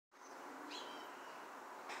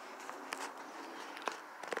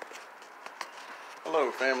Hello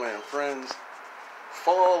family and friends.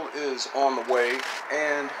 Fall is on the way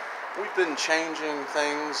and we've been changing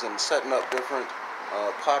things and setting up different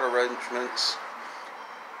pot arrangements,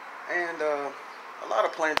 and a lot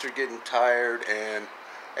of plants are getting tired and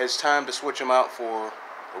it's time to switch them out for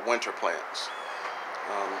the winter plants.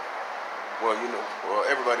 Um,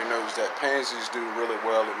 everybody knows that pansies do really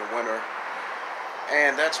well in the winter,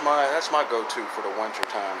 and that's my go-to for the winter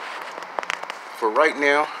time. For right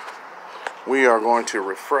now, we are going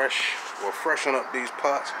to freshen up these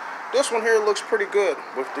pots. This one here looks pretty good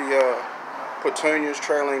with the petunias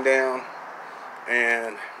trailing down,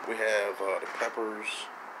 and we have the peppers,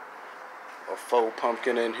 a faux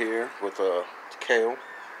pumpkin in here with a kale,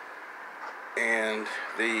 and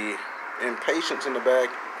the impatiens in the back,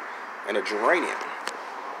 and a geranium.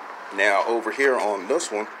 Now over here on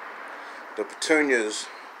this one, the petunias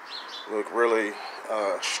look really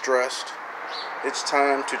stressed. It's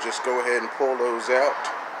time to just go ahead and pull those out,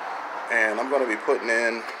 and I'm going to be putting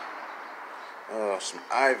in some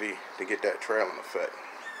ivy to get that trailing effect.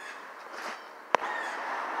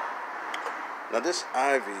 Now this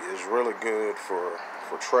ivy is really good for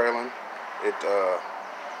trailing. It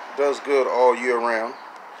does good all year round,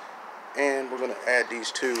 and we're going to add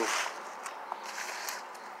these two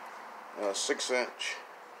 6-inch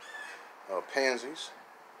pansies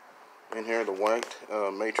in here, the white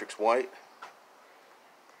matrix white,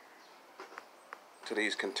 to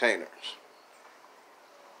these containers.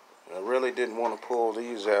 I really didn't want to pull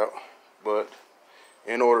these out, but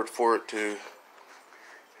in order for it to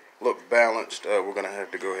look balanced, we're going to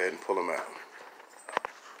have to go ahead and pull them out.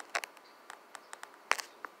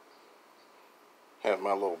 Have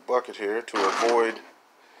my little bucket here to avoid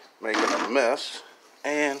making a mess,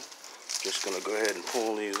 and just going to go ahead and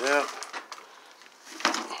pull these out.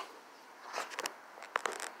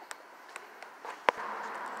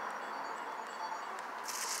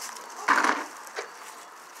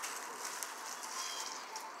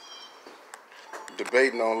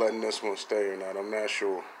 Debating on letting this one stay or not, I'm not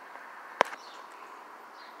sure.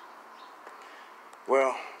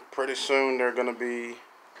 Well, pretty soon they're going to be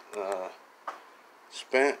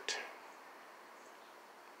spent.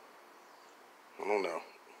 I don't know.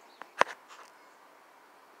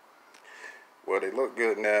 Well, they look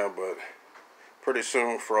good now, but pretty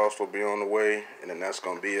soon frost will be on the way, and then that's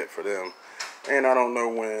going to be it for them. And I don't know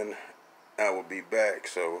when I will be back,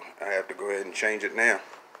 so I have to go ahead and change it now.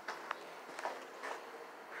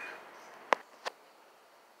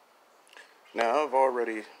 Now I've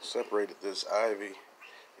already separated this ivy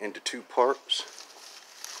into 2 parts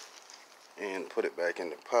and put it back in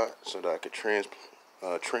the pot so that I could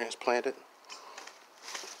transplant it.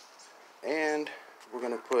 And we're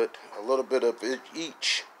going to put a little bit of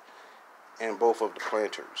each in both of the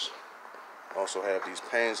planters. Also have these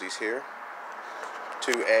pansies here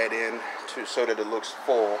to add in so that it looks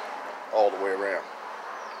full all the way around.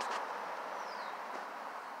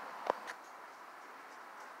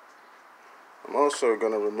 I'm also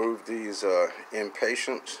going to remove these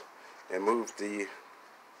impatiens and move the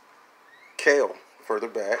kale further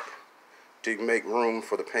back to make room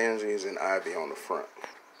for the pansies and ivy on the front.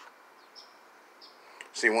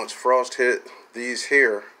 See, once frost hit, these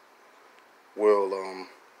here will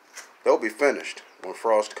they'll be finished when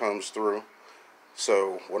frost comes through.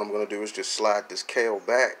 So what I'm going to do is just slide this kale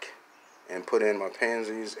back and put in my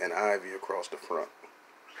pansies and ivy across the front.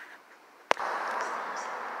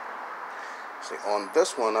 See, on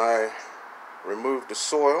this one I removed the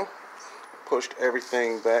soil, pushed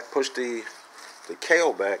everything back, pushed the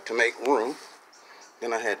kale back to make room.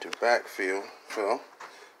 Then I had to backfill.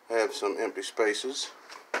 I have some empty spaces.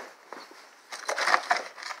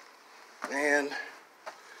 And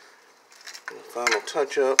the final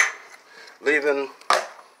touch up, leaving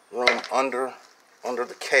room under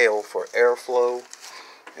the kale for airflow,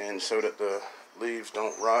 and so that the leaves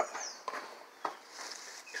don't rot,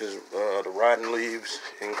 because the rotten leaves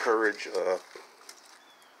encourage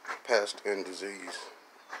pest and disease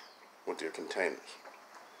with your containers.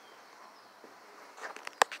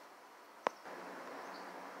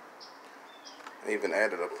 I even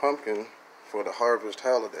added a pumpkin for the harvest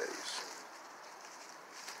holidays.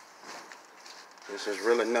 This is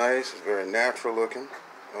really nice. It's very natural looking.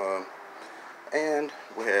 And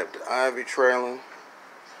we have the ivy trailing,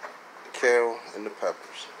 the kale, and the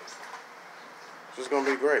peppers. This is going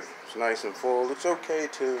to be great. It's nice and full. It's okay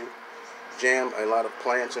to jam a lot of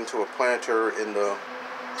plants into a planter in the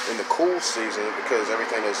cool season, because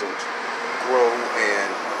everything doesn't grow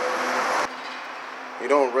and you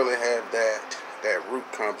don't really have that root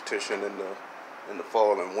competition in the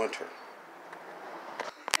fall and winter.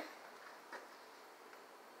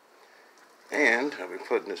 And I'll be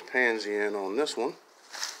putting this pansy in on this one.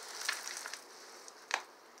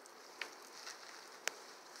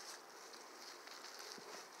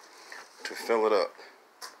 To fill it up.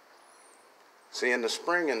 See, in the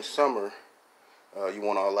spring and summer, you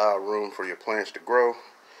want to allow room for your plants to grow,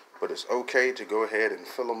 but it's okay to go ahead and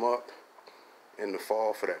fill them up in the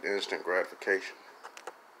fall for that instant gratification.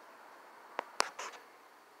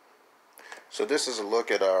 So this is a look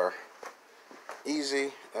at our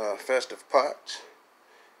easy festive pots,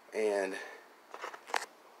 and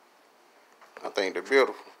I think they're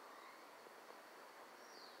beautiful.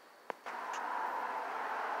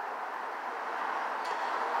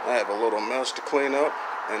 I have a little mess to clean up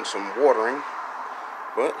and some watering,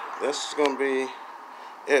 but this is going to be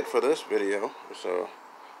it for this video. It's a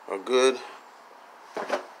good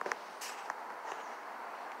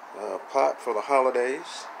pot for the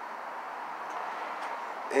holidays,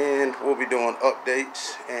 and we'll be doing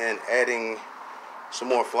updates and adding some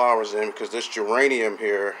more flowers in, because this geranium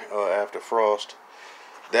here after frost,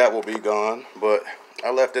 that will be gone, but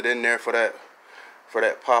I left it in there for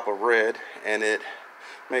that pop of red, and it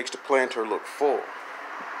makes the planter look full.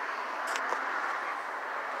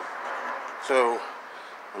 So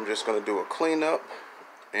I'm just going to do a cleanup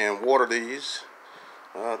and water these.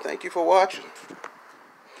 Thank you for watching.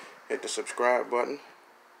 Hit the subscribe button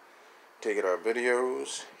to get our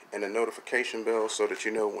videos and the notification bell so that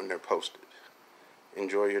you know when they're posted.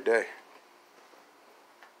 Enjoy your day.